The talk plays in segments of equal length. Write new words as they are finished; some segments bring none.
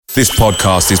This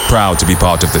podcast is proud to be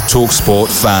part of the TalkSport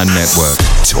Fan Network.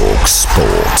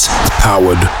 TalkSport.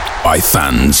 Powered by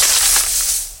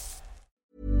fans.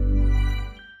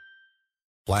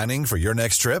 Planning for your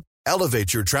next trip?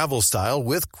 Elevate your travel style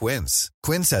with Quince.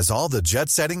 Quince has all the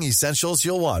jet-setting essentials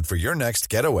you'll want for your next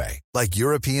getaway, like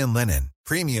European linen,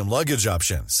 premium luggage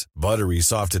options, buttery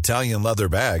soft Italian leather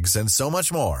bags, and so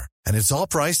much more. And it's all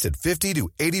priced at 50 to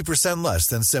 80% less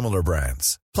than similar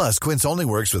brands. Plus, Quince only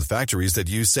works with factories that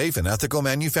use safe and ethical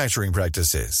manufacturing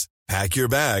practices. Pack your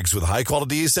bags with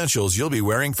high-quality essentials you'll be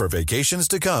wearing for vacations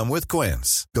to come with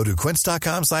Quince. Go to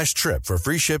quince.com/trip for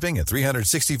free shipping and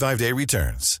 365-day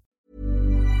returns.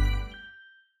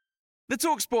 The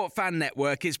TalkSport Fan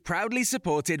Network is proudly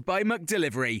supported by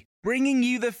McDelivery, bringing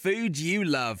you the food you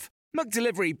love.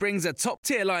 McDelivery brings a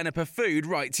top-tier lineup of food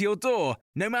right to your door.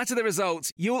 No matter the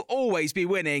result, you'll always be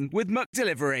winning with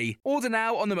McDelivery. Order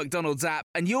now on the McDonald's app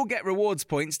and you'll get rewards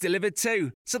points delivered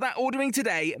too. So that ordering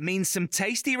today means some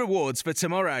tasty rewards for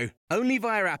tomorrow. Only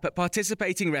via app at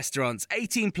participating restaurants.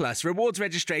 18 plus. Rewards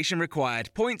registration required.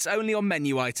 Points only on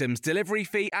menu items. Delivery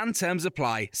fee and terms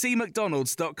apply. See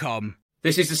mcdonalds.com.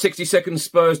 This is the 60-second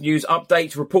Spurs news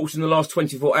update. Reports in the last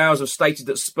 24 hours have stated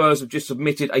that Spurs have just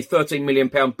submitted a £13 million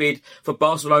bid for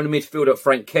Barcelona midfielder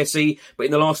Frank Kessie. But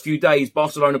in the last few days,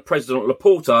 Barcelona president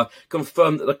Laporta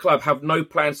confirmed that the club have no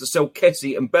plans to sell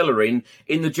Kessie and Bellerin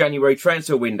in the January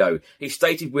transfer window. He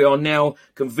stated, "We are now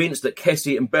convinced that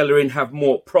Kessie and Bellerin have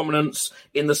more prominence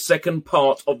in the second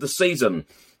part of the season."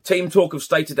 Team Talk have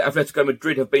stated that Atletico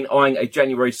Madrid have been eyeing a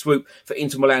January swoop for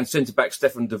Inter Milan centre-back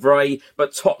Stefan Vrij,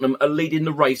 but Tottenham are leading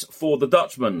the race for the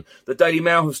Dutchman. The Daily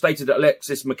Mail have stated that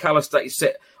Alexis McAllister is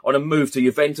set on a move to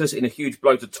Juventus in a huge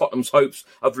blow to Tottenham's hopes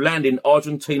of landing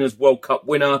Argentina's World Cup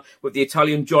winner, with the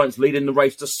Italian giants leading the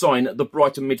race to sign the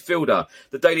Brighton midfielder.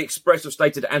 The Daily Express have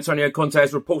stated that Antonio Conte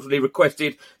has reportedly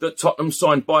requested that Tottenham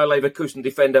sign Bayer Leverkusen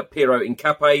defender Piero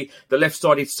Hincapié. The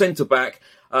left-sided centre-back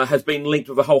has been linked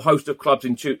with a whole host of clubs,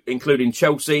 including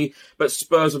Chelsea, but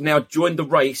Spurs have now joined the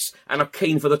race and are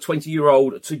keen for the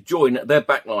 20-year-old to join their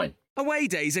backline. Away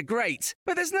days are great,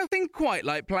 but there's nothing quite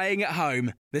like playing at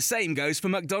home. The same goes for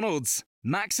McDonald's.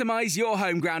 Maximise your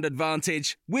home ground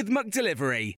advantage with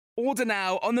McDelivery. Order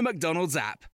now on the McDonald's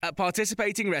app. At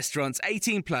participating restaurants,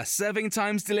 18 plus, serving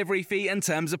times, delivery fee and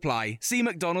terms apply. See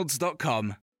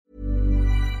mcdonalds.com.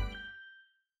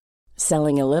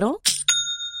 Selling a little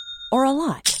or a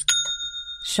lot?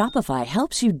 Shopify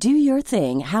helps you do your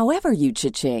thing however you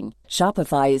cha-ching.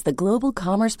 Shopify is the global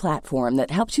commerce platform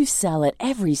that helps you sell at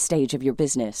every stage of your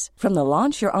business. From the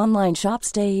launch your online shop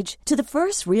stage to the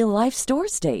first real-life store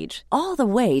stage, all the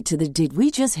way to the did we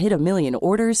just hit a million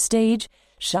orders stage.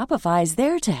 Shopify is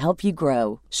there to help you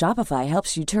grow. Shopify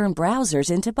helps you turn browsers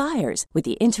into buyers with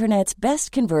the internet's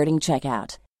best converting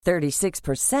checkout.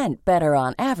 36% better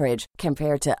on average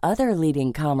compared to other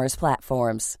leading commerce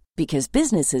platforms. Because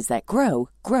businesses that grow,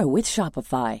 grow with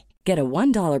Shopify. Get a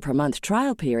 $1 per month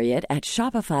trial period at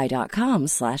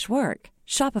shopify.com/work.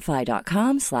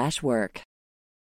 Shopify.com/work.